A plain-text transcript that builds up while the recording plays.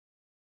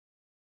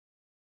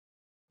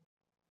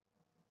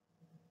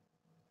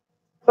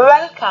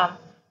Welcome,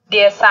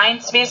 dear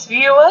science-based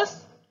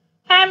viewers.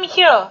 I am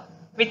here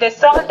with the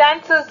salt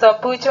dancers of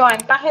Boojho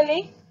and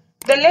Paheli,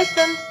 the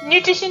lessons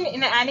Nutrition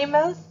in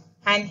Animals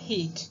and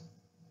Heat.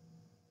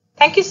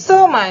 Thank you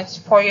so much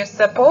for your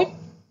support.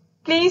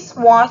 Please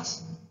watch,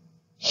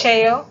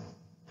 share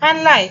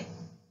and like.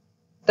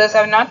 Those who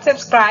have not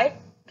subscribed,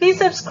 please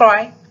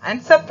subscribe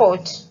and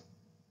support.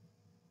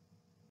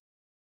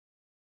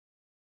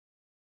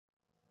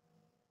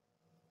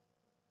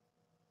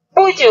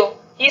 Boojho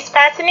is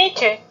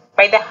fascinated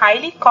by the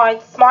highly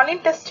coiled small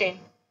intestine.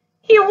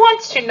 He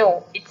wants to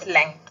know its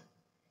length.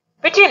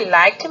 Would you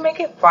like to make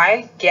a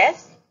wild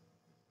guess?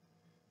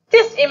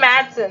 Just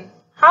imagine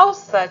how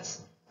such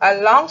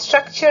a long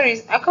structure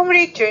is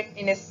accommodated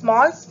in a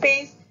small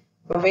space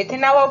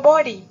within our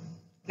body.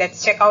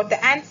 Let's check out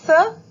the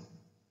answer.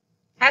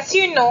 As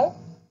you know,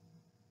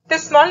 the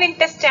small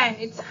intestine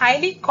is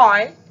highly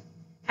coiled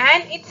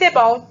and it's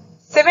about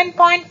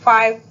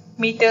 7.5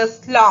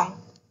 meters long.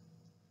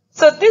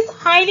 So this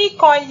highly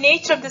coiled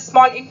nature of the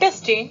small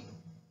intestine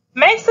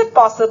makes it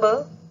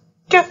possible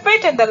to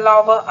fit in the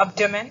lower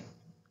abdomen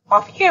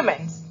of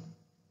humans.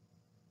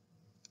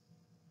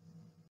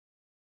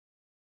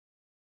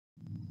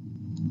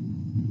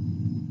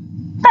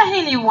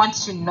 Paheli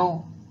wants to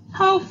know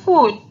how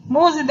food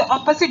moves in the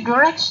opposite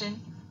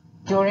direction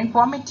during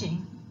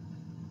vomiting.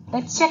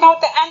 Let's check out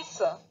the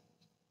answer.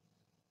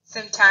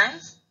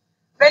 Sometimes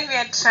when we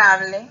are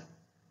traveling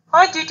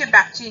or due to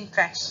bacterial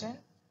infection,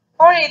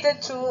 or either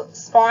through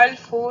spoiled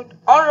food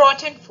or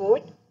rotten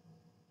food,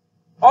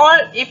 or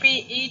if we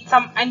eat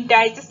some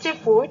undigested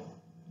food,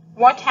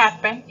 what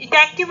happens? It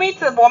activates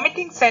the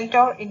vomiting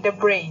center in the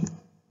brain.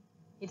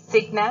 It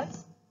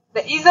signals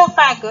the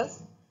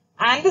esophagus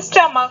and the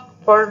stomach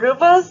for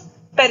reverse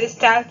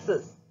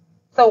peristalsis.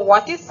 So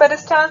what is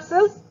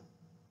peristalsis?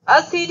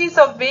 A series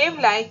of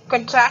wave-like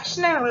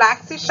contraction and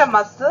relaxation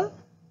muscle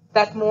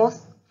that moves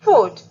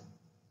food.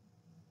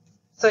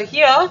 So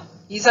here,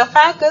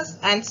 esophagus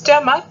and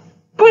stomach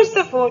push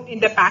the food in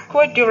the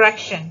backward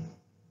direction.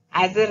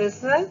 As a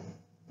result,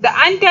 the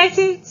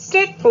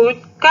undigested food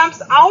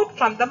comes out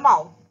from the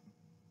mouth.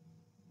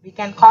 We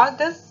can call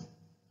this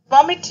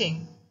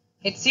vomiting.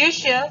 It's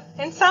usual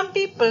in some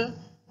people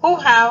who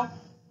have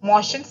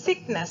motion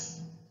sickness.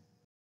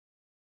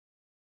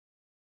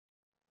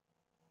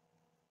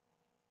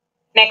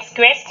 Next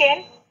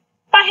question.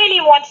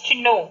 Paheli wants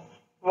to know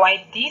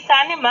why these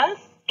animals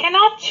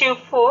cannot chew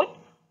food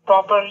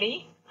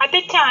properly at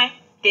the time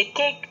they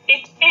take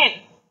it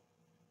in.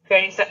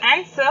 Here is the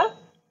answer.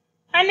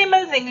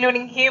 Animals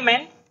including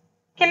humans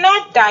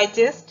cannot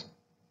digest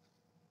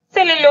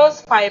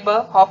cellulose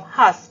fiber of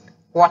husk.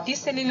 What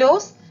is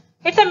cellulose?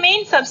 It's a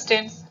main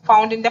substance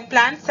found in the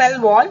plant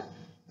cell wall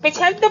which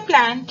helps the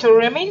plant to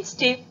remain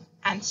stiff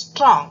and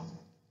strong.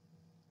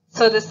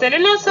 So the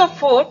cellulose of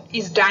food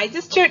is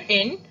digested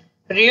in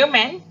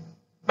rumen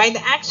by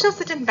the action of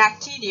certain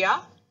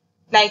bacteria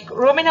like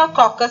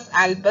Ruminococcus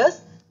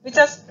albus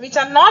which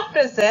are not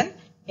present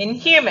in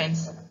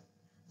humans.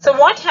 So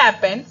what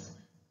happens?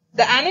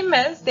 The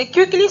animals, they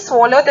quickly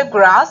swallow the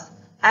grass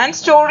and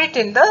store it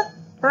in the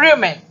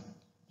rumen.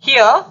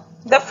 Here,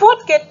 the food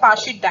gets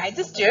partially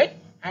digested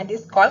and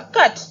is called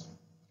cut.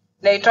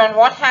 Later on,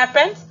 what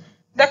happens?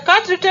 The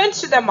cut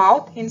returns to the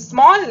mouth in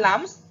small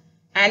lumps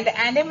and the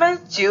animal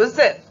chews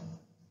it.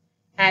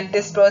 And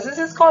this process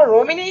is called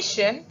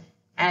rumination,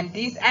 and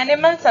these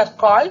animals are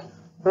called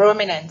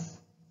ruminants.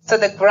 So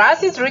the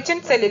grass is rich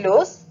in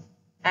cellulose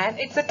and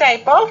it's a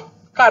type of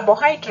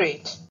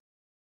carbohydrate.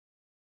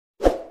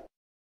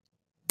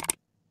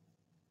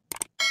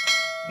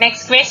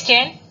 Next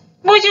question.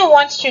 Boojho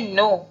wants to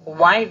know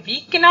why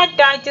we cannot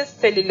digest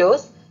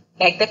cellulose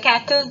like the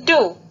cattle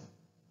do.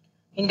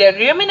 In the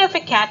rumen of a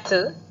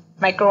cattle,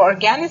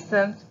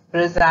 microorganisms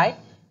reside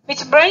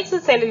which breaks the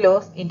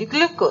cellulose into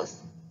glucose.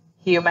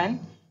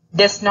 Human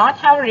does not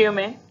have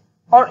rumen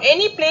or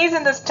any place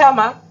in the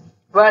stomach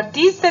where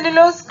these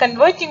cellulose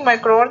converting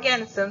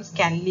microorganisms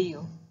can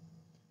live.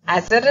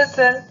 As a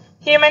result,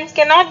 humans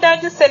cannot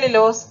digest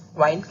cellulose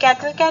while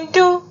cattle can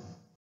do.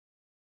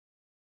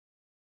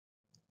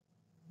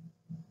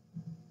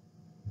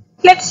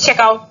 Let's check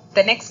out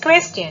the next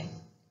question.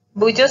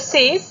 Boojho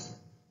says,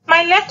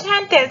 my left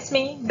hand tells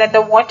me that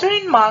the water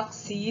in Mark's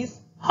sea is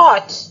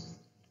hot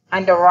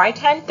and the right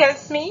hand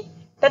tells me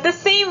that the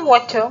same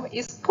water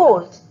is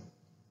cold.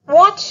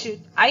 What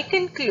should I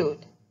conclude?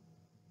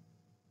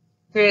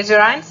 Here's your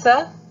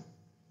answer.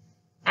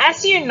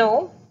 As you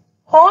know,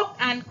 hot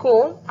and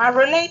cold are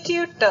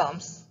relative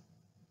terms.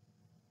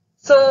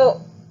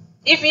 So,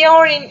 if we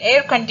are in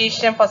air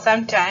condition for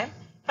some time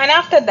and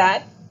after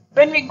that,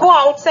 when we go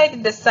outside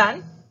in the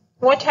sun,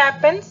 what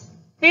happens?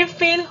 We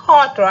feel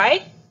hot,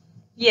 right?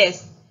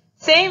 Yes.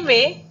 Same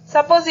way,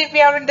 suppose if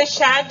we are in the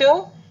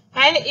shadow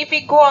and if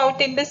we go out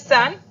in the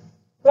sun,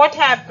 what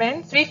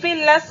happens? We feel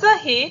lesser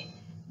heat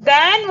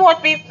than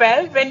what we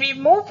felt when we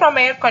move from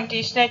air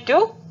conditioner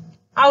to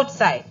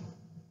outside.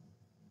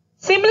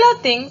 Similar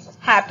things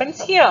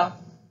happens here.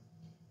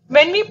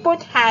 When we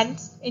put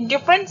hands in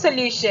different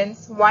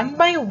solutions one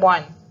by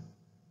one,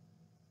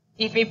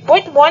 If we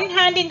put one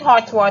hand in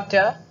hot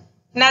water,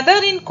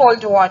 another in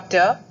cold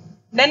water,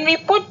 then we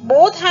put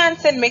both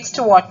hands in mixed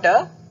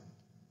water,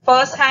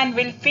 first hand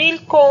will feel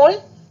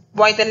cold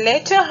while the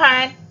latter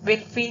hand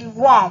will feel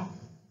warm.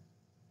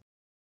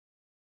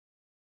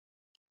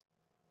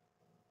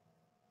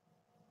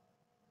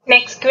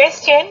 Next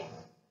question.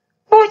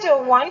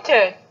 Boojho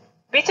wondered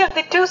which of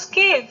the two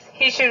scales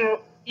he should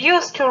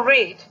use to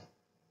read.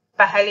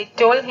 Paheli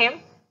told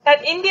him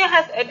that India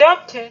has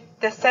adopted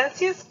the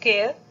Celsius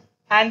scale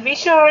and we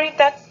should read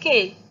that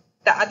scale.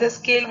 The other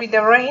scale with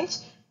the range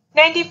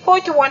 94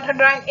 to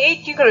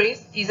 108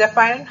 degrees is a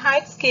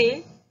Fahrenheit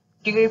scale,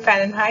 degree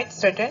Fahrenheit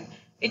certain.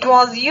 It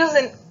was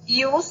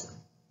used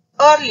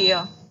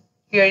earlier.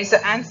 Here is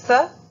the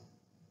answer.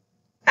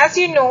 As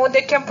you know,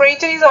 the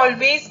temperature is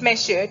always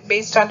measured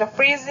based on the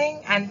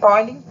freezing and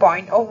boiling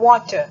point of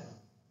water.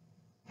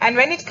 And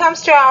when it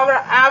comes to our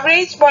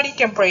average body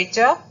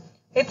temperature,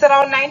 it's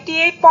around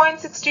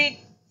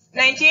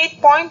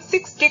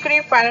 98.6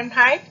 degree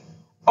Fahrenheit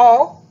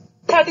or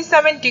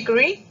 37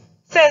 degree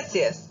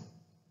Celsius.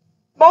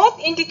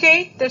 Both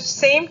indicate the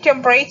same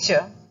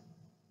temperature.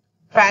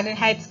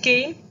 Fahrenheit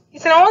scale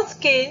is an old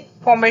scale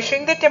for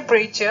measuring the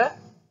temperature.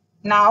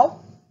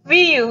 Now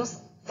we use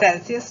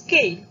Celsius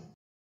scale.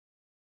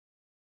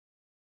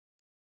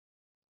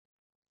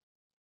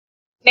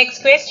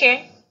 Next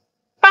question.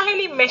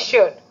 Paheli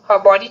measured her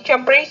body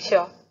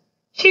temperature.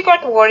 She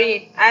got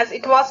worried as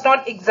it was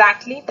not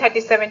exactly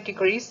 37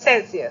 degrees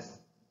Celsius.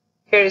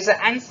 Here is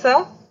the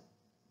answer.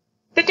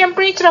 The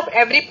temperature of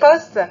every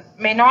person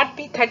may not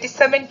be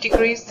 37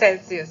 degrees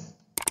Celsius.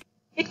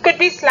 It could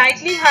be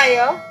slightly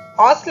higher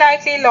or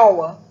slightly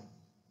lower.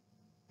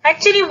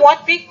 Actually,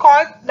 what we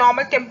call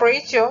normal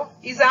temperature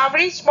is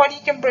average body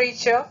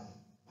temperature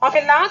of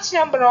a large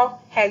number of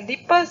healthy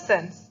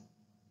persons.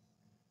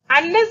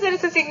 Unless there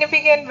is a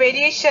significant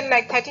variation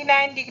like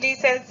 39 degrees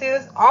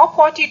Celsius or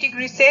 40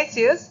 degrees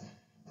Celsius,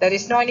 there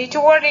is no need to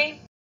worry.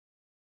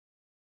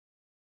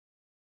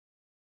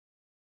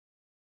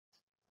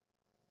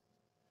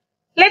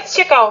 Let's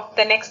check out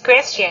the next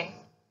question.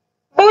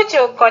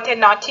 Boojho got a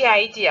naughty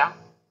idea.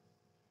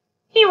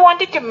 He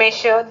wanted to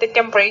measure the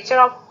temperature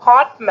of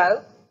hot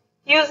milk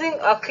using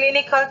a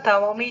clinical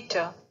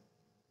thermometer.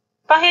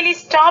 Paheli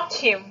stopped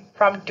him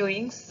from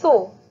doing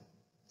so.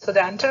 So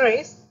the answer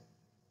is,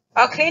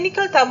 a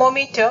clinical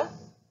thermometer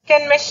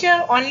can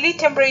measure only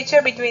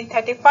temperature between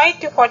 35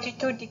 to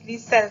 42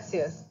 degrees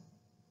Celsius.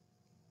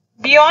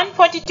 Beyond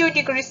 42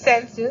 degrees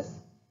Celsius,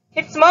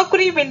 its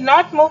mercury will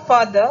not move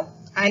further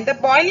and the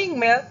boiling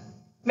milk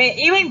may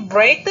even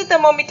break the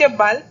thermometer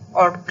bulb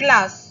or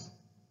glass.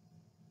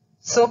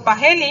 So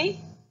Paheli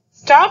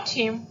stopped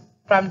him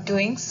from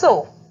doing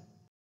so.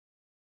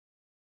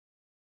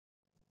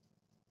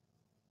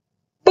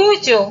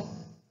 Boojho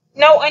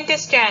now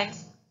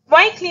understands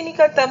why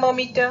clinical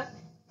thermometer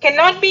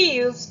cannot be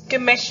used to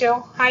measure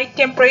high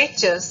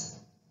temperatures,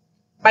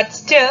 but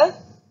still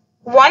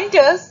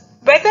wonders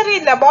whether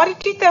a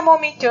laboratory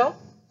thermometer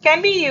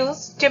can be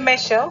used to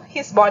measure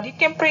his body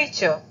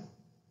temperature.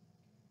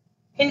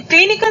 In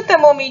clinical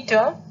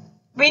thermometer,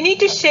 we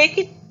need to shake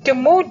it to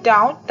move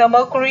down the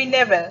mercury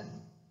level.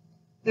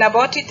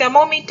 Laboratory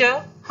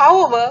thermometer,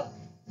 however,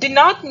 do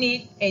not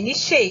need any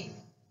shake.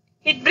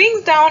 It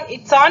brings down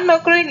its own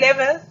mercury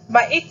level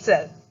by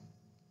itself.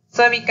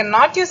 So we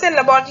cannot use a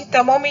laboratory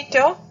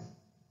thermometer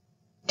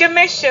to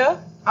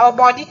measure our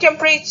body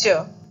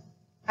temperature.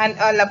 And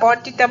a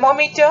laboratory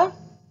thermometer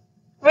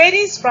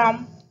varies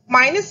from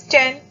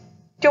 -10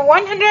 to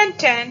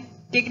 110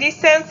 degrees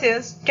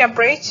Celsius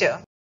temperature.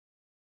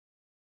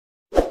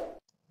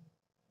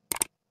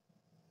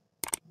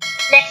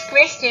 Next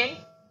question.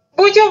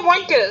 Boojho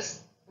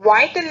wonders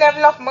why the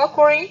level of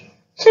mercury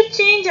should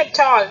change at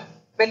all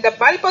when the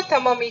bulb or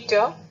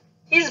thermometer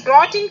is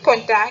brought in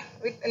contact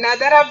with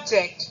another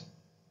object.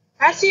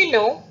 As you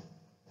know,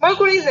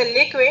 mercury is a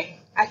liquid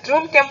at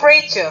room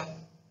temperature.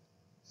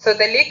 So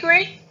the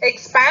liquid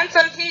expands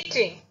on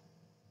heating.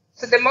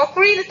 So the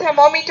mercury in the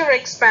thermometer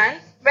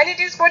expands when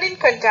it is put in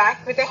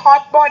contact with a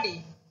hot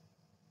body.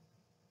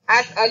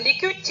 As a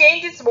liquid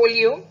changes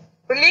volume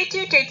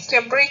relative to its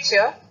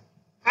temperature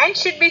and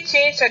should be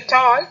changed at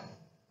all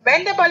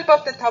when the bulb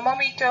of the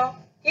thermometer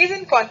is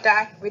in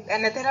contact with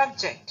another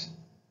object.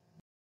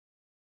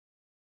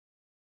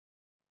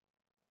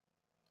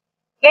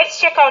 Let's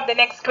check out the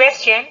next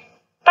question.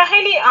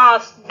 Paheli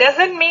asked, does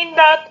it mean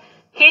that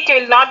heat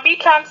will not be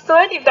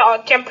transferred if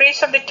the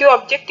temperature of the two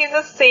objects is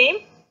the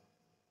same?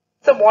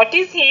 So what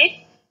is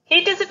heat?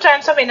 Heat is a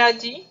transfer of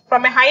energy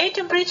from a higher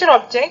temperature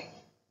object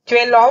to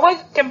a lower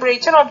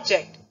temperature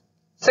object.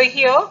 So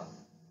here,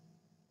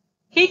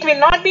 heat will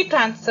not be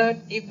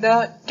transferred if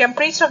the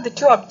temperature of the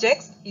two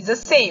objects is the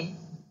same.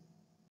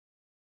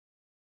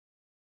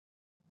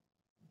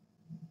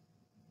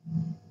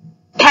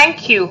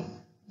 Thank you,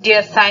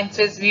 dear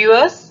ScienceWiz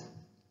viewers.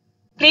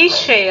 Please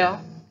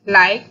share,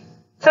 like,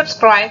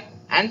 subscribe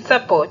and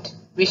support.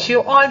 Wish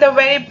you all the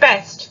very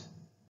best.